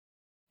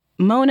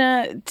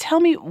Mona, tell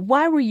me,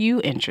 why were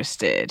you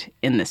interested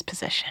in this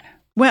position?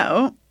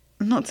 Well,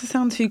 not to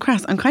sound too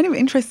crass, I'm kind of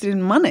interested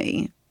in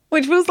money,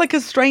 which feels like a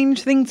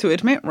strange thing to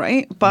admit,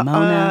 right? But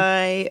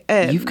Mona,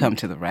 you've come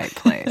to the right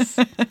place.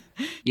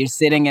 You're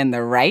sitting in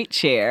the right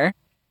chair,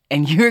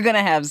 and you're going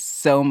to have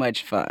so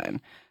much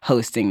fun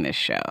hosting this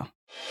show.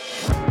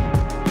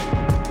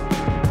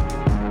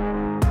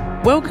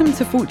 Welcome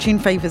to Fortune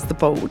Favours the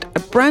Bold, a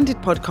branded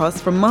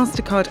podcast from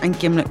MasterCard and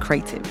Gimlet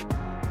Creative.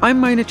 I'm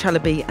Mona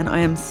Chalabi, and I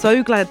am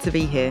so glad to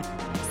be here,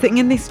 sitting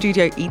in this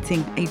studio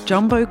eating a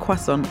jumbo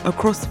croissant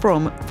across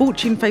from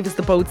Fortune Favours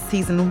the Bold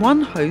Season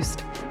 1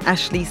 host,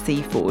 Ashley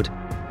C. Ford,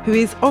 who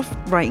is off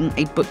writing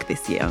a book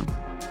this year.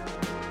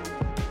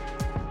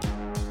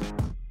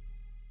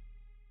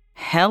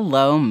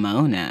 Hello,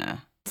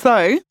 Mona.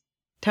 So,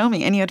 tell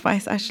me, any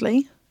advice,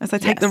 Ashley, as I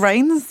take the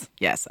reins?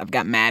 Yes, I've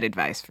got mad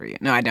advice for you.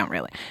 No, I don't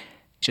really.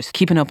 Just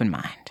keep an open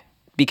mind.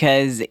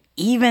 Because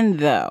even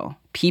though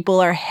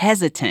people are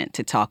hesitant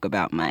to talk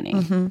about money,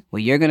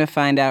 what you're going to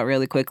find out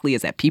really quickly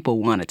is that people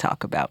want to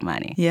talk about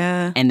money.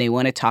 Yeah. And they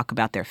want to talk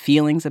about their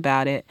feelings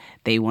about it.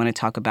 They want to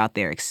talk about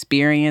their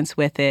experience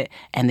with it.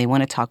 And they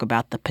want to talk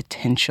about the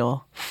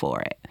potential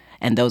for it.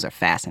 And those are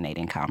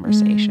fascinating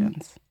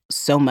conversations.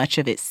 So much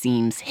of it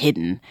seems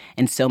hidden,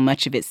 and so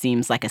much of it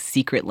seems like a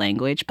secret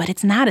language, but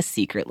it's not a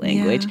secret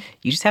language. Yeah.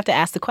 You just have to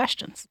ask the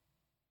questions.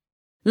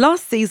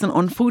 Last season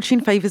on Fortune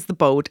Favours the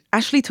Bold,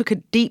 Ashley took a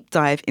deep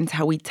dive into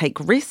how we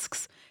take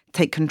risks,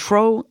 take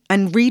control,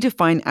 and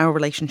redefine our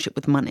relationship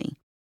with money.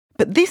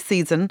 But this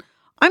season,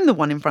 I'm the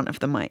one in front of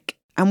the mic,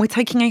 and we're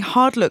taking a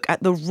hard look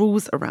at the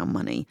rules around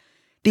money,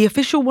 the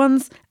official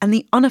ones and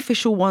the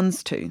unofficial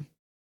ones too.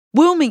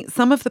 We'll meet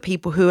some of the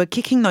people who are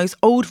kicking those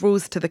old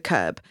rules to the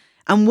curb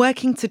and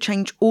working to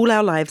change all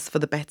our lives for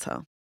the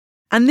better.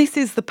 And this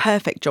is the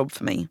perfect job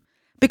for me,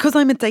 because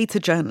I'm a data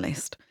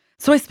journalist.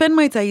 So I spend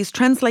my days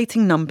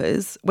translating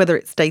numbers, whether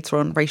it's data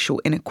on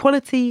racial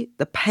inequality,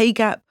 the pay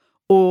gap,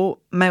 or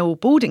male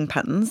balding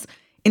patterns,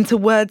 into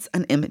words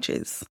and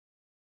images.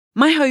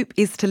 My hope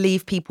is to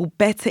leave people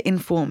better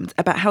informed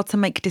about how to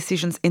make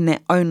decisions in their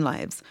own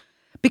lives,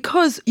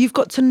 because you've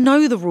got to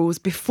know the rules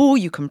before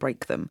you can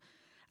break them,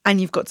 and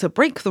you've got to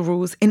break the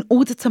rules in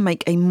order to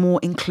make a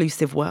more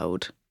inclusive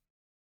world.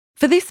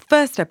 For this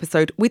first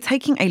episode, we're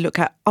taking a look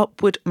at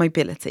upward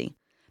mobility.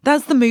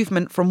 That's the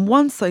movement from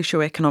one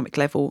socioeconomic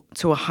level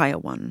to a higher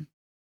one.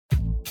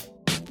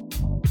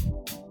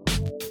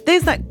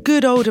 There's that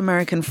good old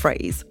American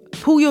phrase,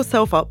 pull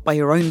yourself up by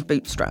your own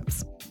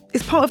bootstraps.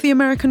 It's part of the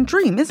American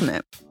dream, isn't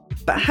it?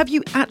 But have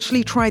you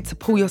actually tried to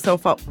pull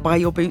yourself up by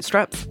your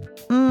bootstraps?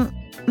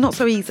 Not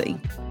so easy.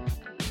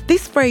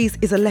 This phrase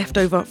is a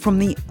leftover from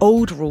the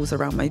old rules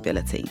around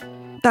mobility,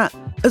 that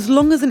as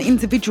long as an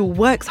individual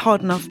works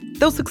hard enough,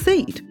 they'll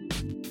succeed.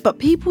 But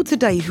people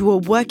today who are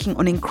working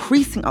on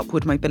increasing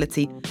upward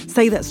mobility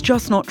say that's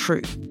just not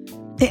true.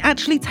 It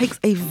actually takes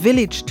a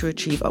village to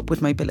achieve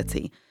upward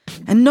mobility,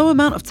 and no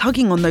amount of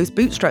tugging on those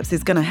bootstraps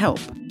is going to help.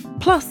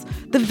 Plus,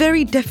 the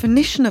very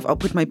definition of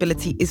upward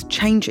mobility is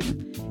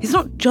changing. It's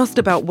not just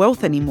about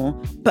wealth anymore,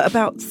 but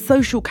about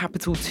social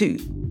capital too,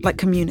 like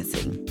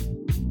community.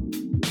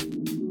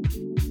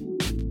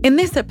 In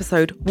this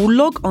episode, we'll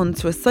log on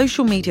to a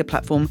social media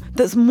platform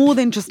that's more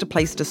than just a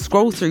place to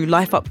scroll through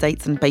life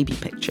updates and baby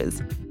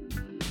pictures.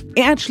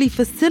 It actually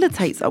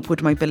facilitates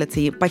upward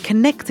mobility by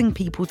connecting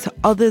people to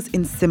others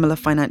in similar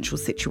financial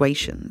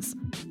situations.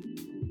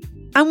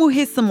 And we'll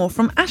hear some more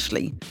from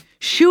Ashley.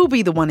 She'll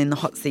be the one in the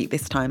hot seat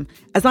this time,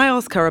 as I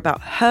ask her about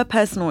her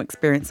personal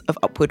experience of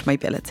upward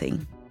mobility.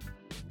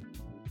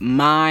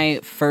 My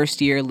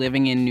first year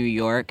living in New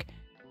York,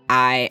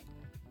 I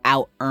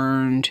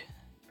out-earned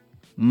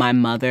my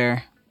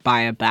mother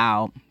by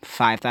about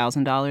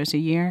 $5,000 a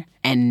year.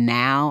 And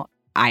now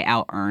I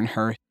out-earn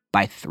her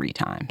by 3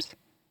 times.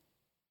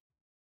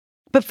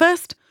 But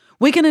first,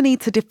 we're going to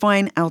need to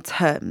define our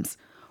terms,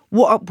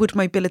 what upward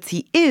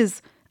mobility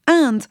is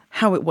and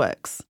how it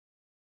works.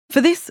 For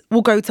this,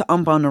 we'll go to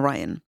Ambar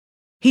Narayan.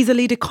 He's a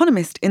lead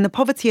economist in the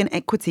Poverty and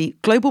Equity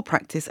Global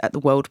Practice at the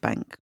World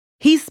Bank.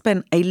 He's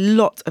spent a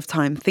lot of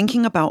time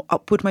thinking about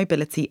upward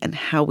mobility and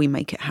how we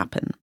make it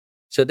happen.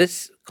 So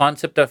this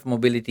concept of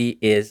mobility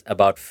is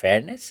about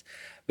fairness,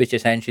 which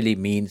essentially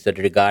means that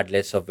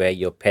regardless of where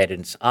your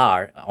parents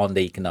are on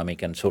the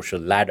economic and social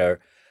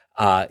ladder,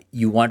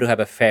 you want to have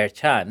a fair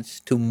chance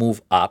to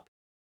move up.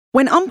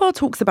 When Ambar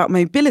talks about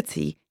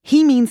mobility,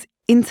 he means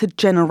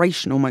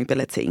intergenerational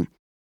mobility,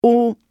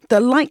 or the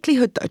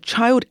likelihood that a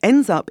child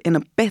ends up in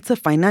a better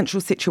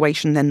financial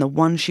situation than the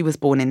one she was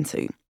born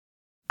into.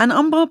 And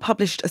Ambar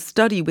published a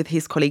study with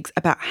his colleagues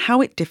about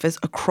how it differs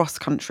across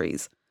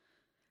countries.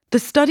 The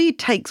study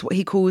takes what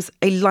he calls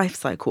a life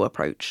cycle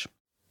approach.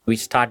 We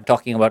start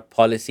talking about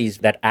policies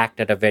that act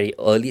at a very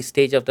early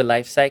stage of the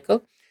life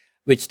cycle,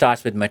 which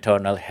starts with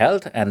maternal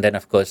health, and then,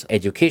 of course,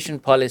 education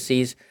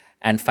policies,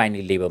 and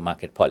finally, labour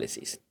market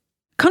policies.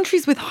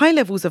 Countries with high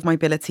levels of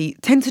mobility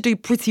tend to do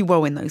pretty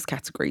well in those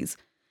categories.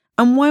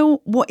 And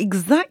while what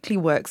exactly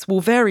works will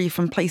vary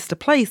from place to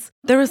place,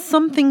 there are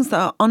some things that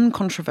are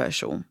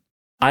uncontroversial.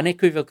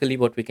 Unequivocally,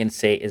 what we can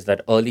say is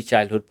that early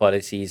childhood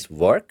policies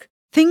work.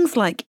 Things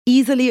like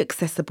easily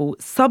accessible,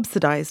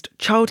 subsidised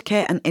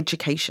childcare and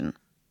education.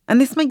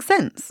 And this makes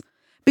sense,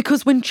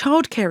 because when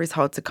childcare is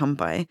hard to come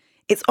by,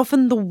 it's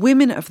often the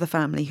women of the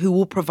family who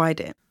will provide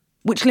it,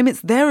 which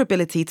limits their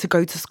ability to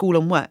go to school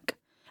and work,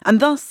 and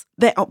thus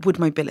their upward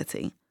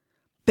mobility.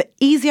 But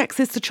easy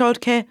access to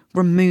childcare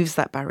removes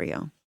that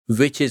barrier.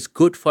 Which is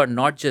good for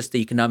not just the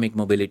economic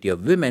mobility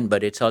of women,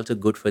 but it's also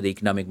good for the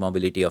economic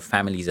mobility of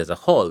families as a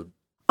whole.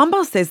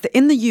 Anbar says that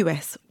in the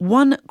US,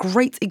 one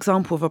great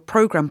example of a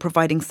programme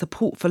providing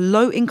support for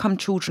low-income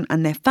children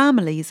and their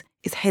families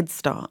is Head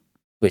Start,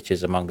 which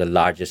is among the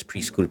largest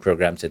preschool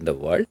programs in the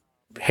world.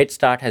 Head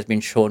Start has been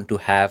shown to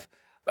have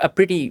a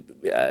pretty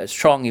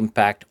strong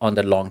impact on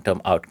the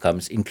long-term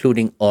outcomes,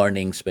 including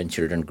earnings when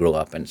children grow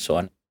up and so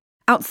on.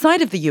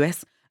 Outside of the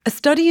US, a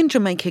study in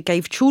Jamaica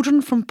gave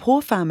children from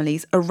poor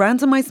families a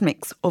randomised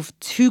mix of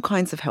two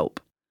kinds of help.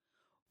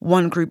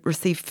 One group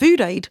received food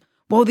aid,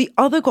 while the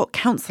other got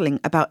counselling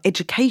about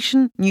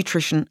education,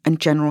 nutrition and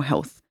general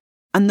health.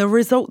 And the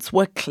results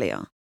were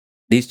clear.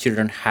 These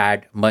children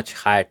had much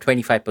higher,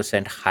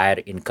 25%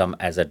 higher income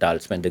as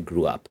adults when they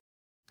grew up.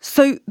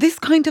 So this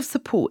kind of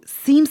support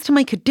seems to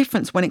make a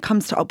difference when it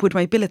comes to upward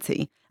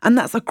mobility, and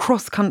that's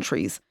across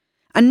countries.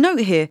 And note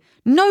here,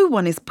 no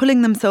one is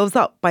pulling themselves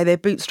up by their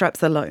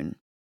bootstraps alone.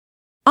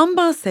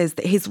 Anbar says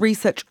that his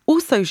research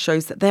also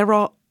shows that there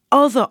are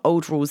other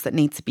old rules that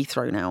need to be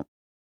thrown out.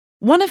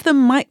 One of them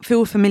might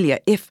feel familiar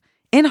if,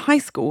 in high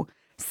school,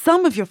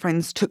 some of your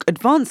friends took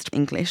advanced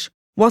English,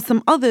 while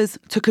some others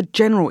took a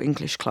general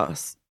English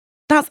class.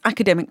 That's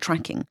academic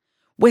tracking,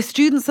 where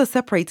students are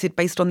separated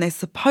based on their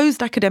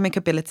supposed academic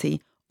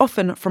ability,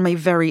 often from a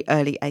very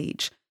early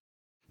age.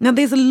 Now,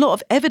 there's a lot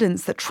of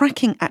evidence that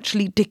tracking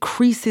actually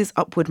decreases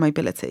upward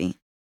mobility.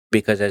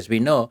 Because as we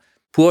know,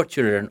 poor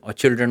children or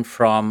children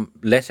from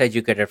less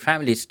educated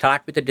families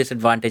start with a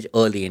disadvantage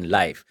early in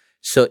life.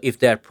 So if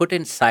they're put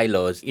in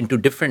silos into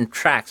different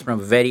tracks from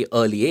a very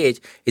early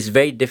age, it's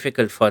very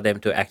difficult for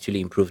them to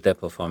actually improve their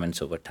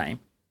performance over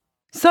time.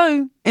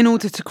 So, in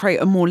order to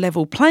create a more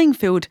level playing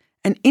field,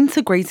 an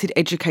integrated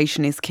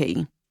education is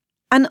key.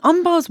 And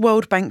Anbar's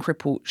World Bank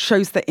report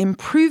shows that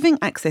improving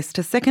access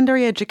to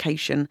secondary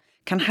education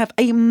can have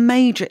a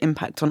major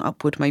impact on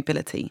upward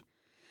mobility.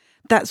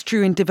 That's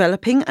true in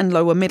developing and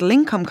lower middle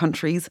income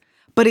countries,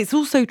 but it's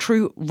also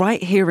true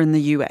right here in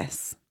the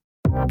US.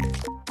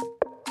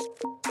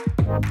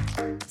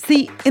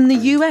 See, in the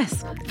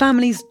US,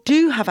 families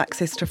do have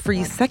access to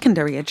free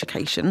secondary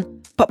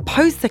education, but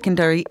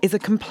post-secondary is a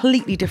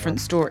completely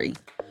different story.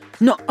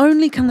 Not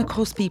only can the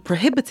cost be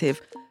prohibitive,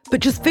 but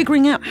just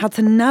figuring out how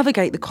to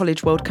navigate the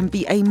college world can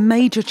be a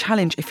major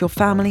challenge if your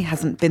family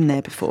hasn't been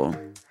there before.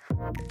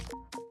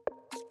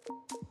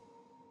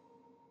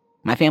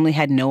 My family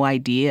had no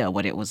idea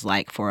what it was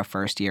like for a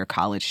first-year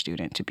college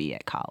student to be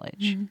at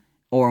college,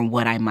 or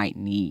what I might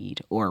need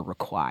or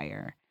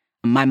require.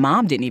 My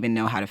mom didn't even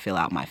know how to fill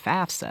out my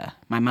FAFSA.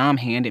 My mom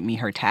handed me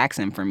her tax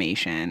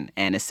information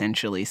and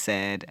essentially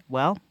said,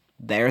 well,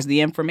 there's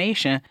the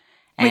information.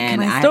 Wait, can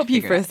I stop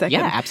you for a second?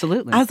 Yeah,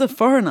 absolutely. As a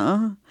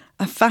foreigner,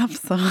 a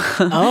FAFSA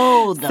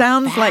the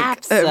sounds FAFSA.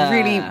 like a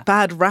really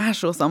bad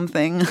rash or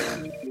something.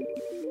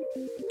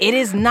 It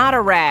is not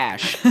a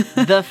rash.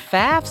 The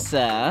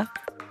FAFSA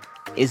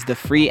is the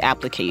free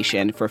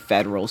application for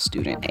federal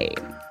student aid.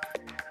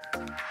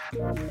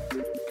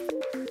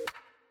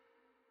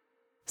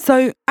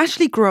 So,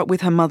 Ashley grew up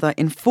with her mother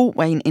in Fort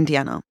Wayne,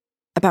 Indiana,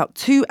 about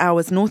 2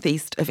 hours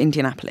northeast of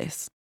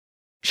Indianapolis.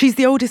 She's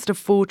the oldest of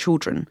 4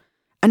 children,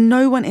 and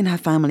no one in her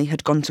family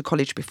had gone to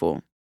college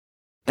before.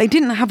 They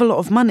didn't have a lot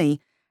of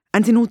money,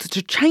 and in order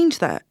to change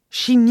that,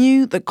 she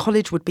knew that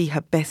college would be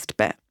her best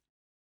bet.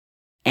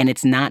 And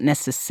it's not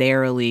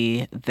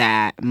necessarily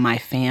that my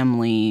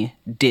family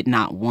did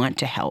not want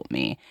to help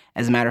me.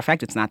 As a matter of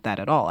fact, it's not that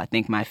at all. I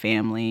think my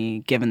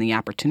family, given the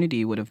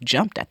opportunity, would have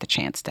jumped at the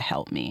chance to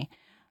help me.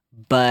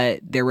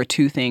 But there were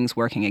 2 things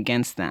working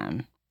against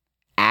them: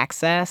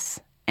 access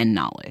and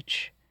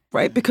knowledge.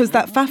 Right, because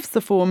that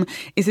FAFSA form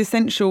is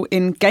essential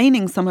in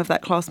gaining some of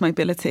that class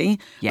mobility.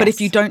 Yes. But if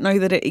you don't know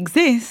that it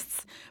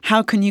exists,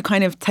 how can you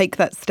kind of take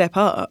that step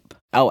up?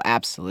 Oh,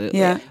 absolutely.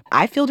 Yeah.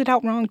 I filled it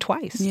out wrong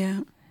twice. Yeah.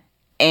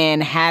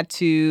 And had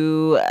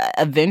to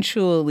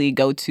eventually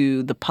go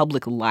to the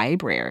public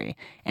library.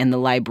 And the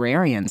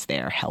librarians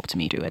there helped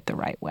me do it the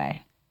right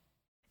way.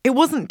 It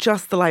wasn't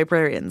just the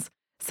librarians.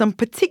 Some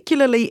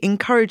particularly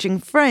encouraging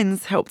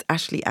friends helped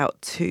Ashley out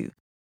too.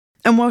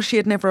 And while she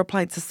had never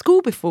applied to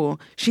school before,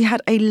 she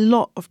had a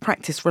lot of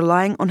practice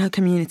relying on her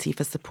community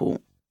for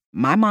support.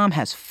 My mom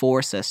has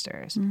 4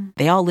 sisters.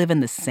 They all live in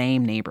the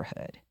same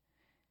neighborhood.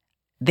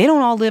 They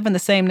don't all live in the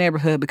same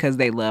neighborhood because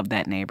they love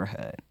that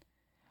neighborhood.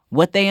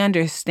 What they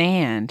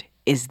understand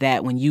is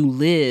that when you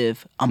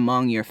live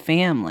among your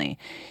family,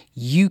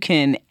 you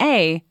can,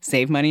 A,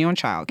 save money on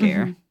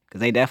childcare, because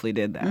they definitely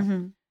did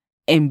that.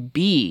 And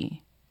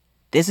B,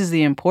 this is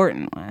the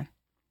important one,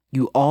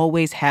 you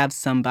always have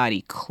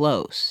somebody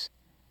close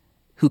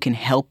who can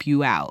help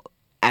you out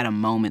at a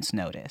moment's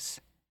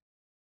notice.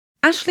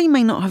 Ashley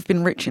may not have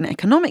been rich in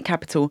economic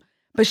capital,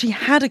 but she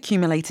had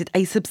accumulated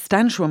a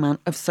substantial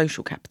amount of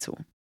social capital.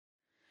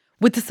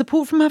 With the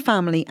support from her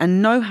family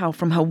and know-how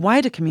from her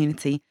wider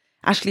community,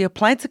 Ashley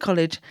applied to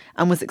college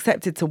and was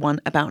accepted to one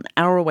about an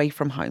hour away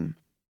from home.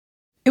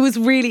 It was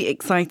really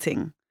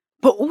exciting,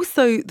 but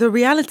also the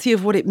reality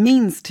of what it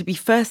means to be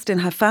first in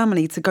her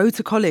family to go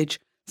to college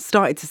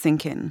started to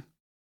sink in.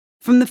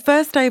 From the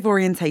first day of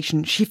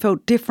orientation, she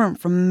felt different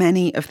from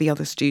many of the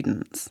other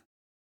students.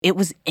 It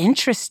was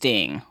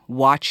interesting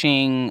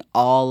watching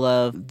all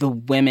of the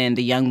women,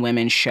 the young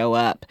women, show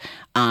up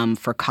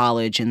for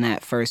college in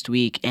that first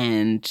week,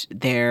 and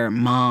their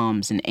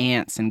moms and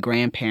aunts and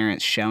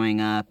grandparents showing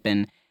up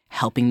and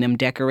helping them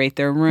decorate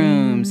their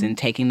rooms and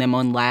taking them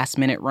on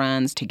last-minute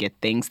runs to get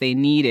things they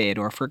needed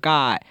or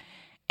forgot.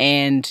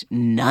 And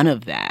none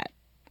of that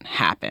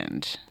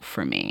happened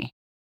for me.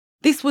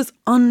 This was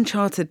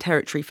uncharted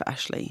territory for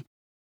Ashley.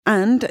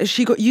 And as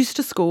she got used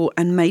to school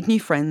and made new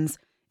friends,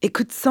 it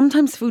could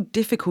sometimes feel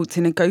difficult to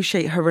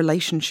negotiate her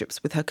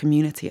relationships with her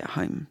community at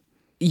home.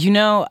 You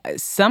know,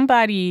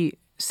 somebody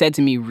said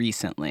to me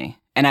recently,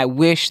 and I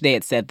wish they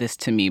had said this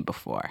to me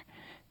before,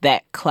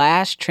 that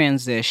class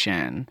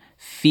transition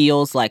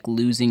feels like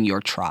losing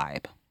your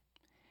tribe.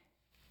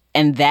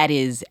 And that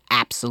is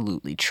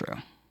absolutely true.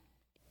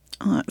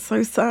 Oh, that's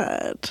so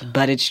sad.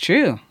 But it's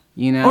true,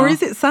 you know? Or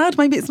is it sad?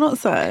 Maybe it's not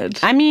sad.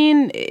 I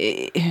mean,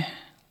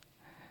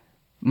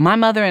 my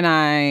mother and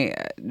I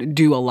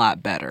do a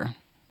lot better.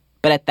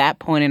 But at that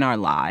point in our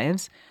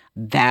lives,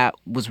 that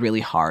was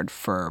really hard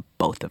for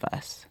both of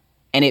us.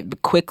 And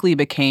it quickly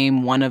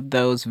became one of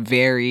those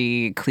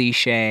very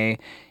cliche,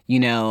 you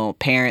know,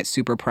 parents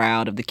super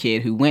proud of the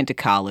kid who went to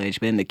college,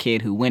 but then the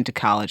kid who went to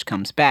college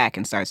comes back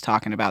and starts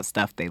talking about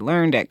stuff they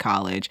learned at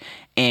college,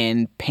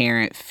 and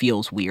parent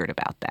feels weird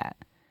about that.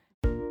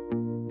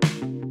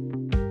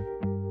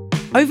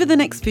 Over the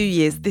next few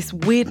years, this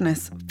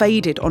weirdness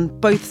faded on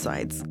both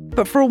sides.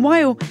 But for a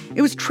while,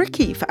 it was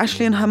tricky for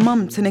Ashley and her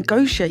mum to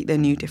negotiate their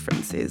new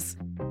differences.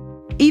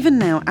 Even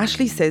now,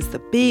 Ashley says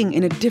that being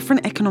in a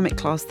different economic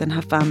class than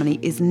her family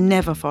is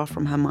never far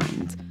from her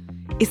mind,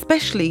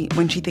 especially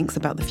when she thinks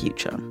about the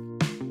future.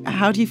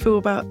 How do you feel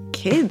about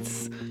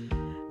kids?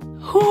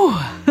 Whew.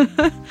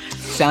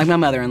 Sound like my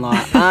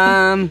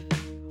mother-in-law.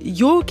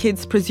 Your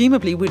kids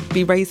presumably would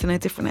be raised in a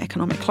different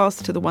economic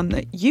class to the one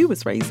that you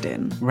was raised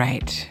in.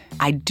 Right.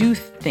 I do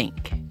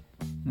think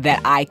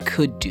that I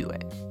could do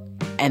it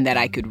and that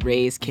I could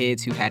raise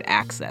kids who had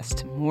access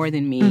to more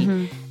than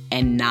me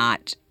and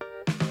not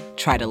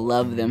try to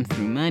love them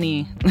through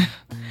money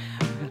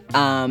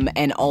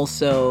and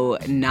also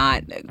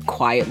not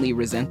quietly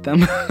resent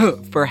them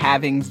for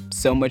having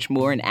so much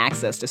more and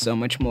access to so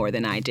much more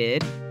than I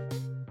did.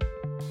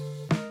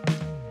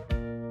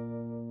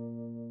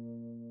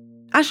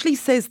 Ashley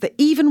says that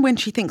even when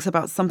she thinks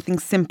about something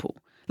simple,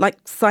 like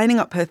signing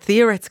up her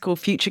theoretical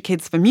future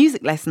kids for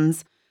music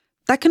lessons,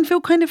 that can feel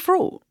kind of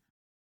fraught.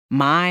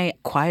 My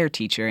choir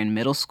teacher in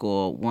middle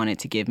school wanted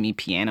to give me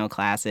piano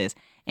classes,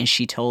 and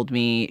she told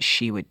me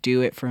she would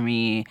do it for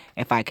me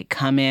if I could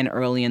come in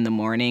early in the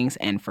mornings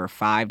and for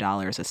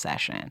 $5 a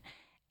session.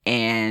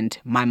 And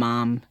my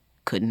mom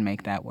couldn't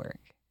make that work,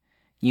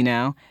 you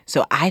know?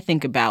 So I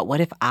think about,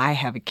 what if I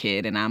have a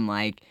kid and I'm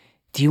like,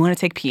 do you want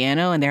to take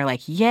piano? And they're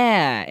like,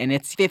 yeah. And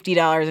it's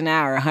 $50 an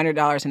hour,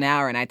 $100 an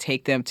hour. And I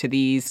take them to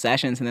these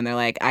sessions and then they're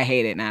like, I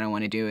hate it and I don't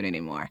want to do it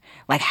anymore.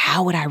 Like,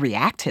 how would I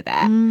react to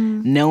that?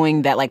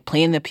 Knowing that like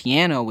playing the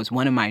piano was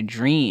one of my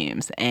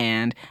dreams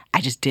and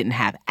I just didn't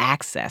have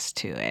access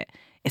to it.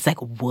 It's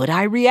like, would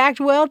I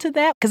react well to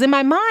that? Because in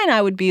my mind,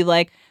 I would be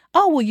like,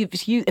 oh, well,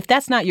 if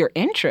that's not your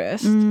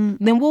interest,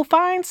 then we'll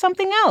find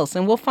something else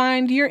and we'll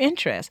find your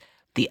interest.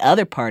 The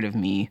other part of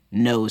me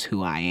knows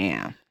who I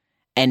am.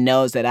 And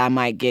knows that I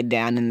might get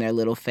down in their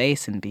little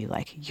face and be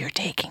like, you're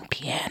taking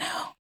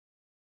piano.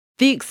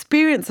 The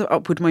experience of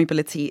upward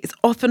mobility is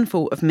often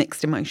full of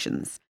mixed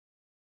emotions.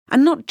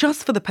 And not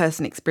just for the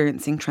person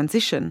experiencing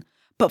transition,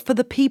 but for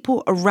the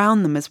people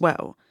around them as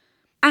well.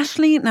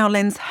 Ashley now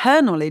lends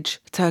her knowledge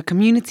to her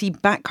community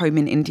back home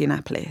in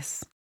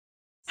Indianapolis.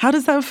 How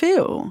does that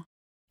feel?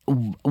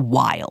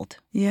 Wild.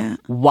 Yeah.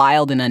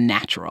 Wild and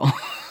unnatural.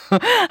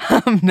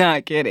 I'm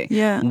not kidding.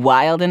 Yeah.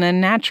 Wild and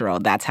unnatural.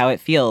 That's how it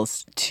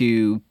feels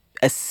to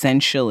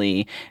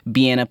essentially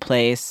be in a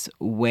place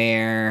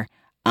where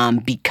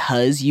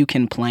because you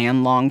can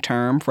plan long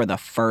term for the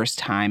first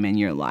time in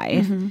your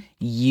life,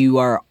 you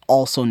are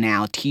also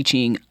now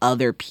teaching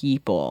other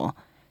people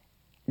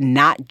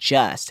not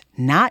just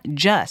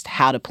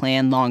how to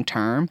plan long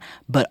term,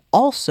 but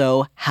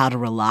also how to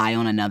rely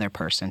on another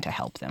person to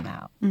help them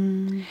out.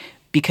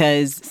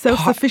 Because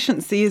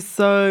self-sufficiency is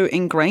so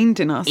ingrained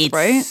in us,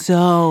 right? It's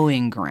so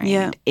ingrained.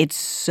 Yeah. It's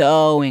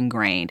so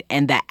ingrained.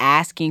 And the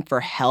asking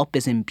for help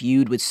is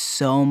imbued with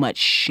so much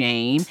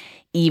shame,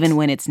 even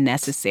when it's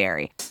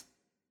necessary.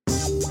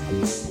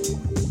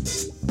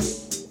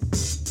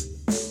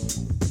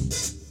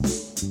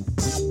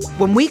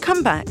 When we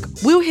come back,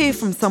 we'll hear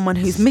from someone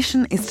whose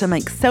mission is to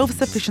make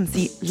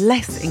self-sufficiency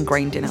less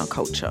ingrained in our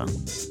culture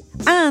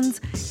and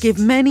give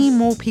many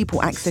more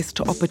people access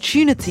to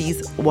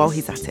opportunities while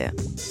he's at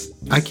it.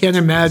 I can't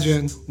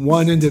imagine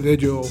one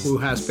individual who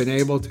has been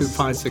able to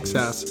find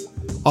success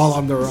all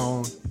on their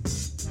own.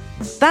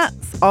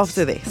 That's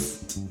after this.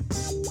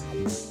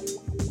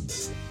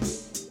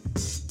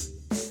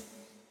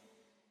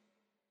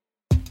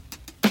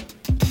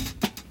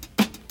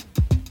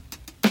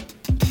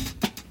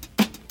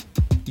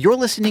 You're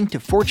listening to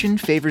Fortune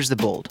Favors the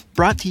Bold,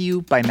 brought to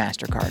you by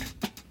MasterCard.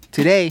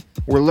 Today,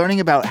 we're learning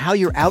about how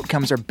your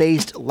outcomes are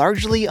based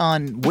largely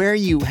on where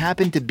you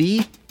happen to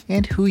be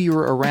and who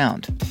you're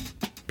around.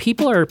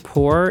 People are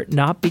poor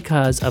not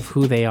because of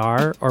who they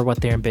are or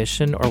what their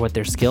ambition or what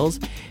their skills.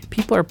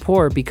 People are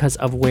poor because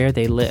of where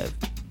they live.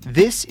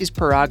 This is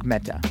Parag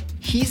Mehta.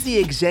 He's the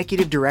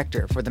executive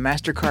director for the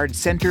MasterCard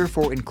Center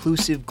for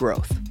Inclusive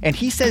Growth. And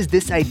he says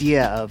this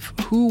idea of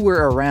who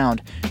we're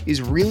around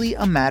is really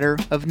a matter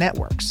of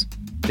networks.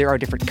 There are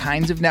different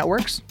kinds of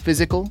networks,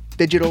 physical,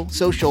 digital,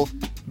 social,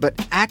 but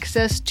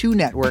access to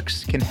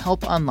networks can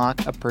help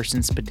unlock a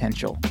person's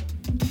potential.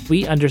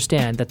 We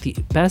understand that the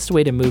best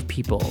way to move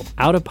people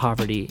out of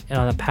poverty and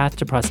on a path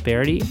to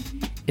prosperity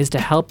is to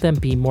help them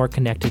be more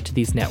connected to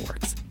these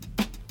networks.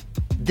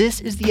 This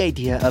is the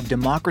idea of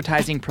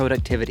democratizing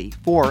productivity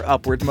for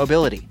upward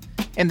mobility.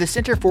 And the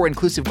Center for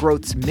Inclusive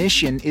Growth's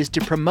mission is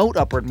to promote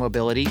upward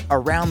mobility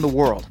around the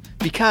world.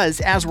 Because,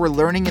 as we're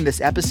learning in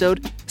this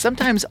episode,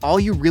 sometimes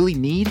all you really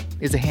need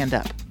is a hand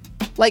up.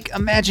 Like,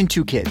 imagine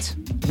two kids.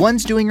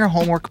 One's doing her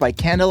homework by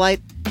candlelight,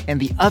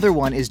 and the other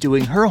one is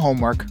doing her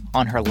homework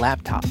on her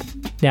laptop.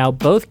 Now,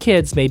 both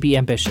kids may be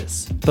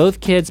ambitious.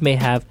 Both kids may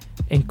have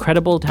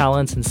incredible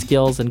talents and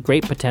skills and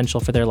great potential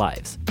for their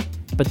lives.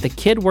 But the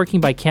kid working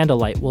by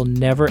candlelight will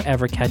never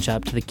ever catch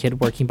up to the kid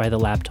working by the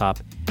laptop.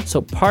 So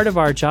part of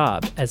our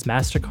job as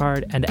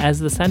MasterCard and as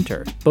the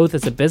center, both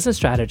as a business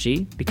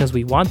strategy, because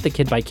we want the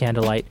kid by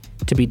candlelight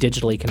to be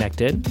digitally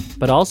connected,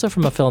 but also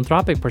from a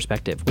philanthropic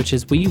perspective, which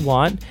is we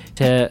want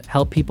to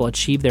help people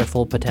achieve their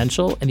full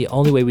potential. And the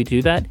only way we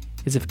do that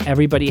is if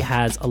everybody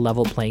has a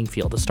level playing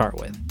field to start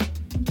with.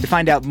 To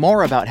find out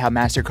more about how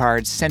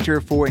MasterCard's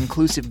Center for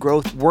Inclusive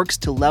Growth works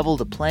to level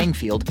the playing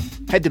field,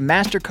 head to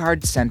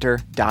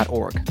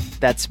mastercardcenter.org.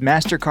 That's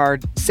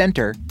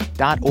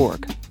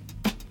mastercardcenter.org.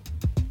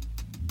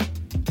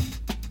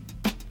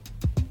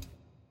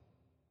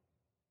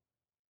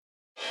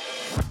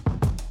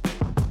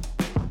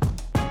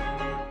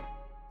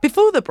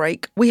 Before the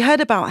break, we heard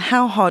about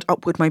how hard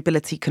upward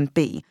mobility can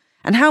be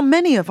and how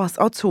many of us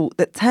are taught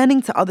that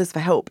turning to others for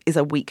help is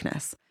a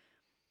weakness.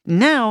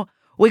 Now,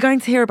 we're going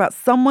to hear about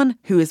someone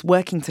who is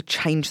working to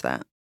change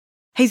that.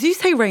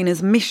 Jesus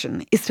Reyna's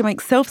mission is to make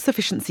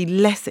self-sufficiency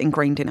less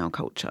ingrained in our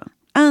culture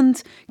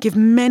and give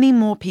many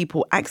more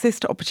people access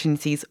to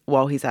opportunities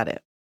while he's at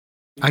it.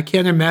 I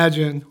can't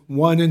imagine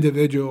one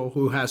individual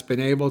who has been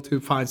able to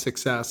find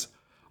success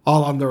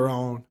all on their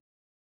own.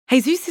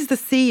 Jesus is the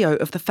CEO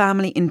of the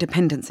Family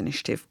Independence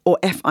Initiative, or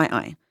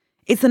FII.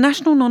 It's a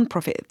national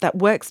nonprofit that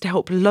works to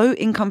help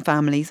low-income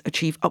families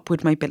achieve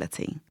upward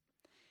mobility.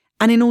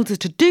 And in order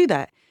to do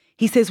that,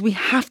 he says we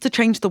have to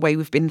change the way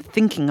we've been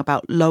thinking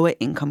about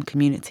lower-income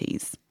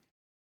communities.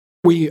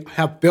 We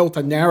have built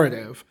a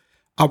narrative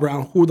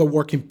around who the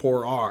working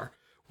poor are,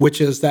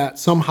 which is that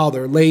somehow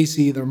they're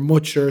lazy, they're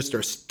moochers,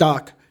 they're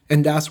stuck,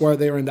 and that's why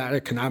they're in that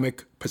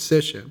economic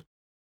position.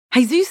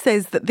 Jesus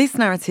says that this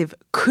narrative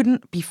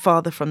couldn't be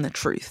farther from the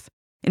truth.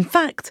 In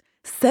fact,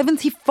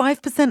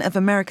 75% of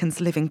Americans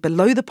living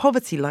below the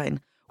poverty line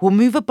will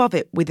move above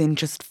it within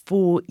just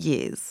 4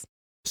 years.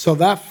 So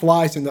that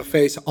flies in the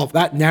face of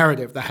that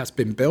narrative that has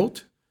been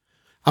built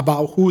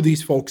about who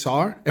these folks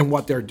are and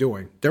what they're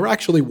doing. They're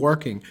actually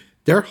working.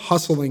 They're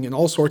hustling in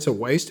all sorts of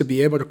ways to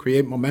be able to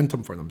create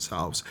momentum for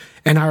themselves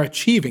and are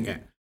achieving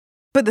it.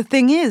 But the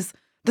thing is,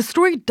 the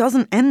story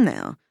doesn't end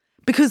there,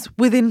 because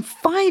within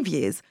 5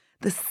 years,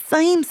 the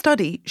same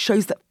study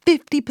shows that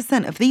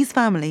 50% of these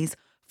families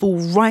fall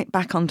right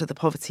back under the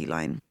poverty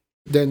line.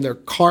 Then their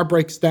car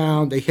breaks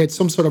down, they hit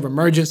some sort of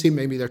emergency,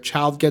 maybe their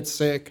child gets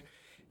sick,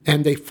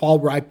 and they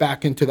fall right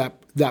back into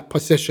that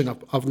position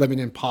of living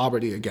in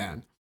poverty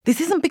again.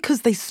 This isn't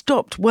because they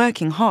stopped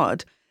working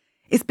hard.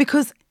 It's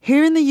because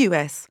here in the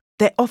US,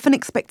 they're often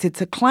expected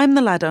to climb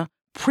the ladder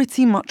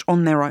pretty much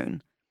on their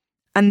own.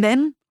 And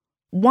then,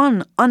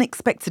 one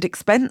unexpected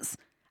expense,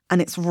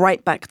 and it's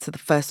right back to the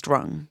first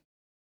rung.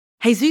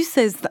 Jesus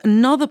says that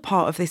another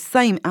part of this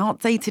same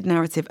outdated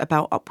narrative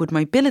about upward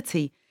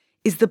mobility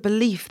is the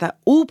belief that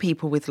all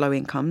people with low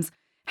incomes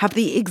have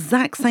the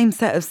exact same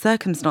set of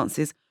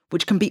circumstances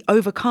which can be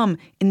overcome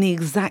in the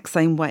exact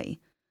same way.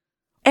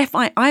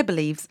 FII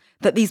believes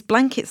that these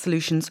blanket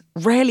solutions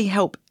rarely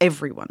help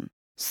everyone.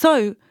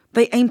 So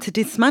they aim to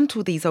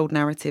dismantle these old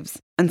narratives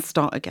and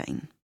start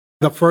again.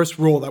 The first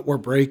rule that we're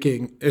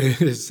breaking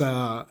is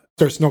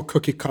there's no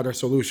cookie cutter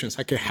solutions.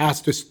 Like, it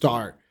has to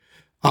start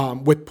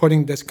with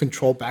putting this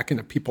control back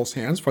into people's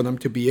hands for them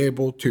to be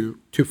able to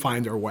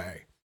find their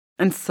way.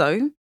 And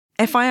so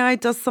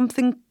FII does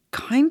something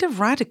kind of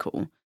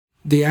radical.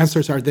 The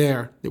answers are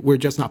there. We're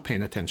just not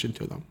paying attention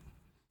to them.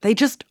 They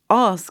just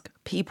ask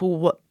people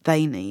what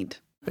they need.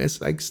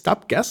 It's like,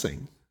 stop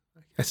guessing.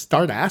 I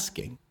start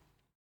asking.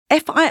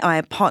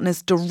 FII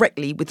partners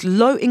directly with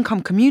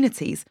low-income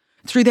communities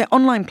through their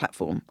online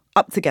platform,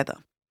 Up Together.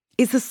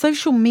 It's a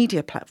social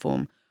media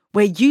platform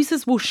where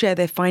users will share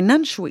their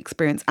financial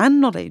experience and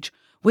knowledge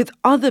with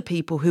other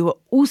people who are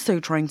also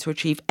trying to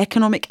achieve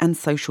economic and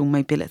social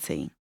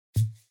mobility.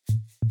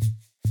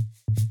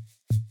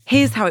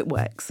 Here's how it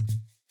works.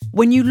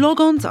 When you log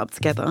on to Up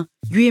Together,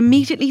 you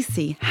immediately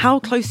see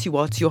how close you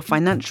are to your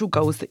financial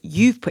goals that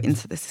you've put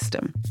into the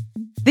system.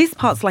 This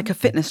part's like a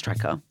fitness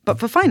tracker, but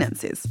for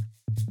finances.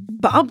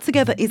 But Up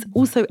Together is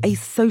also a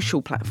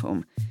social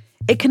platform.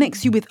 It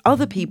connects you with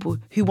other people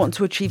who want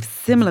to achieve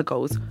similar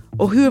goals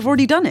or who have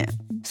already done it,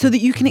 so that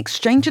you can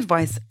exchange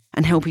advice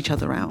and help each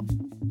other out.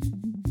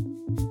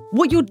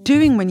 What you're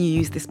doing when you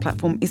use this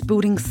platform is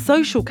building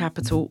social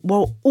capital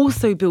while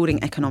also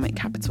building economic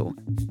capital.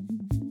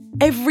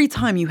 Every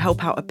time you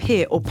help out a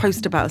peer or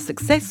post about a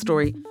success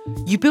story,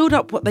 you build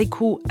up what they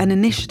call an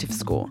initiative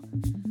score.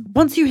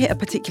 Once you hit a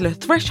particular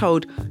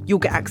threshold, you'll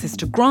get access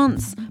to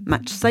grants,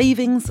 match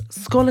savings,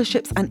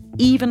 scholarships, and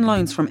even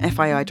loans from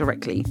FII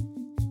directly.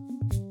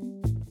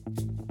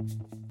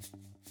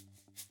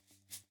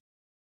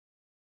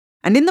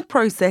 And in the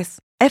process,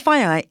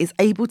 FII is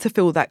able to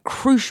fill that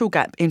crucial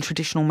gap in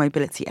traditional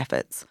mobility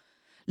efforts,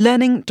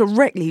 learning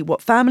directly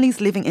what families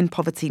living in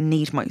poverty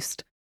need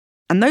most.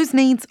 And those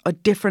needs are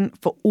different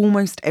for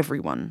almost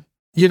everyone.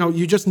 You know,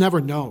 you just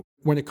never know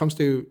when it comes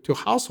to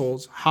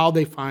households how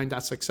they find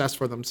that success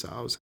for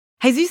themselves.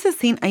 Jesus has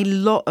seen a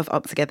lot of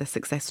Up Together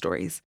success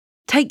stories.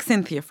 Take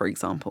Cynthia, for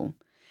example.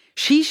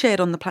 She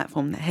shared on the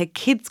platform that her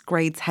kids'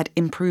 grades had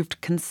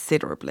improved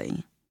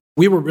considerably.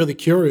 We were really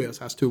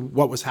curious as to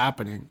what was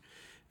happening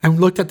and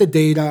looked at the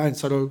data and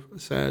sort of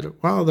said,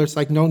 well, there's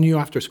like no new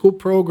after-school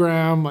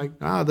program. Like,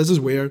 this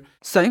is weird.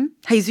 So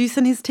Jesus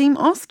and his team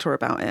asked her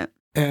about it.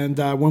 And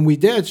when we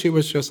did, she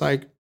was just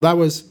like, that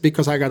was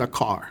because I got a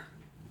car.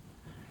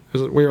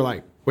 We were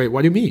like, wait,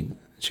 what do you mean?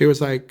 She was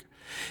like,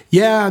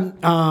 yeah,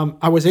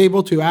 I was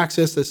able to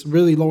access this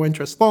really low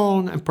interest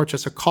loan and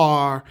purchase a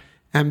car.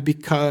 And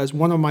because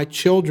one of my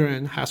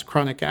children has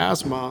chronic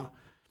asthma,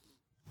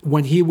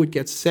 when he would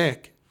get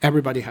sick,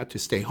 everybody had to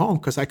stay home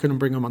because I couldn't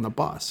bring him on the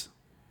bus.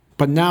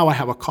 But now I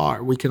have a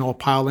car. We can all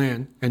pile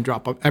in and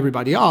drop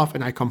everybody off,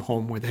 and I come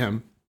home with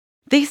him.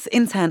 This,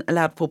 in turn,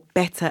 allowed for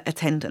better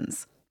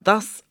attendance.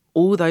 Thus,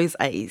 all those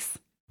A's.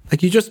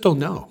 Like, you just don't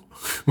know,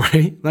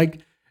 right? Like,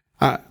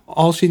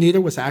 all she needed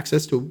was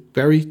access to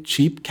very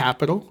cheap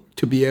capital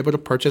to be able to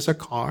purchase a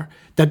car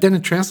that then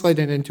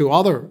translated into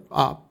other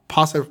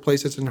positive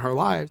places in her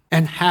life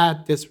and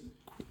had this,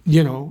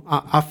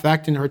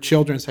 effect in her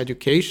children's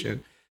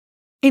education.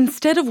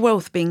 Instead of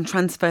wealth being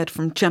transferred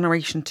from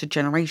generation to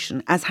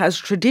generation, as has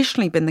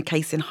traditionally been the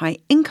case in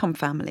high-income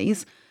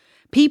families,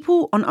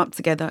 people on Up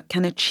Together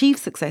can achieve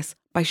success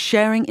by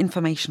sharing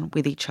information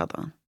with each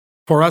other.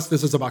 For us,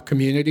 this is about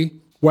community,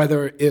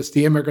 whether it's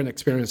the immigrant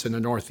experience in the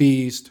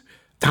Northeast,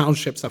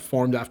 townships that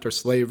formed after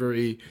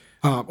slavery,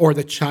 or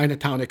the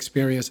Chinatown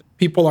experience.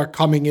 People are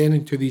coming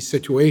into these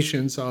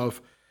situations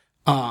of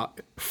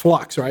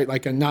flux, right?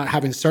 Like, and not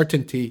having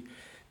certainty.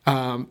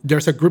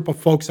 There's a group of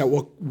folks that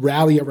will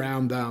rally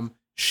around them,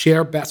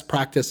 share best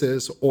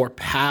practices or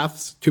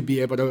paths to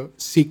be able to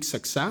seek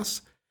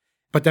success.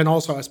 But then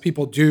also, as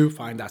people do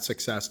find that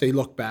success, they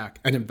look back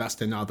and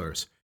invest in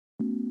others.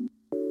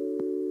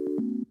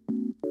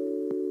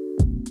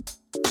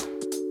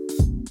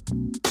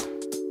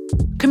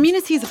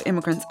 Communities of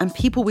immigrants and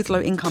people with low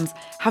incomes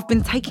have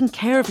been taking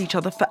care of each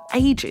other for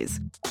ages.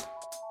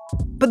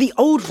 But the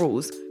old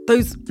rules,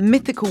 those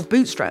mythical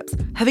bootstraps,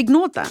 have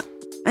ignored that.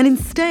 And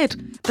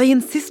instead, they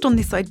insist on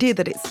this idea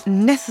that it's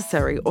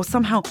necessary or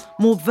somehow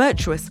more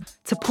virtuous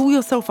to pull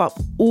yourself up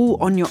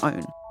all on your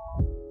own.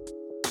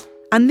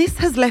 And this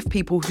has left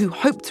people who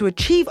hope to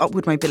achieve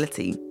upward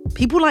mobility,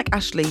 people like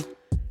Ashley,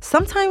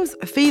 sometimes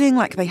feeling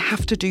like they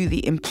have to do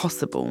the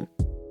impossible.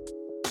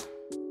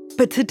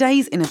 But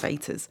today's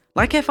innovators,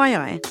 like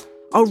FII,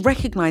 are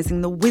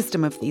recognising the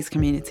wisdom of these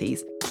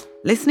communities,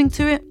 listening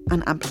to it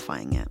and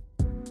amplifying it.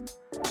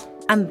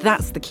 And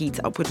that's the key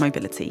to upward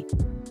mobility.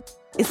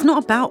 It's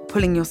not about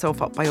pulling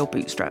yourself up by your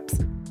bootstraps,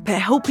 but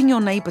helping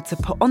your neighbour to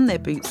put on their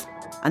boots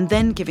and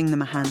then giving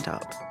them a hand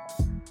up.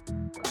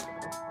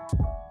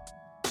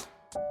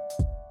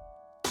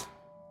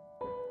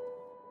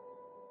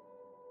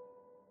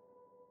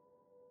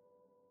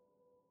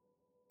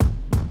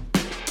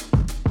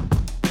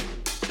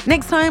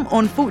 Next time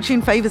on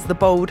Fortune Favours the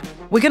Bold,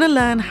 we're going to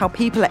learn how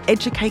people are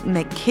educating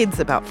their kids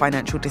about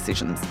financial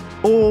decisions,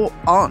 or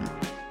aren't,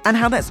 and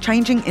how that's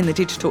changing in the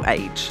digital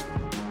age.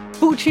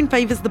 Fortune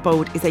Favours the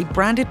Bold is a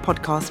branded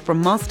podcast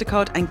from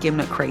MasterCard and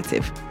Gimlet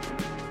Creative.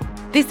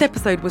 This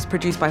episode was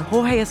produced by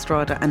Jorge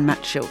Estrada and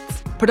Matt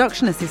Schultz.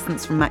 Production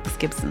assistance from Max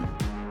Gibson.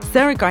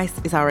 Sarah Geis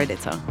is our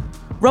editor.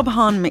 Rob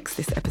Hahn mixed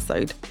this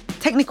episode.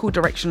 Technical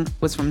direction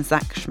was from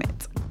Zach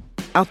Schmidt.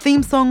 Our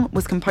theme song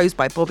was composed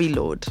by Bobby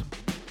Lord.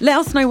 Let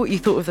us know what you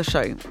thought of the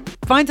show.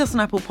 Find us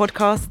on Apple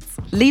Podcasts,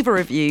 leave a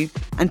review,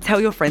 and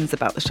tell your friends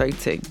about the show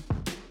too.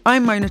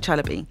 I'm Mona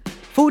Chalabi.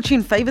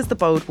 Fortune Favours the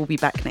Bold will be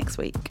back next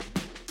week.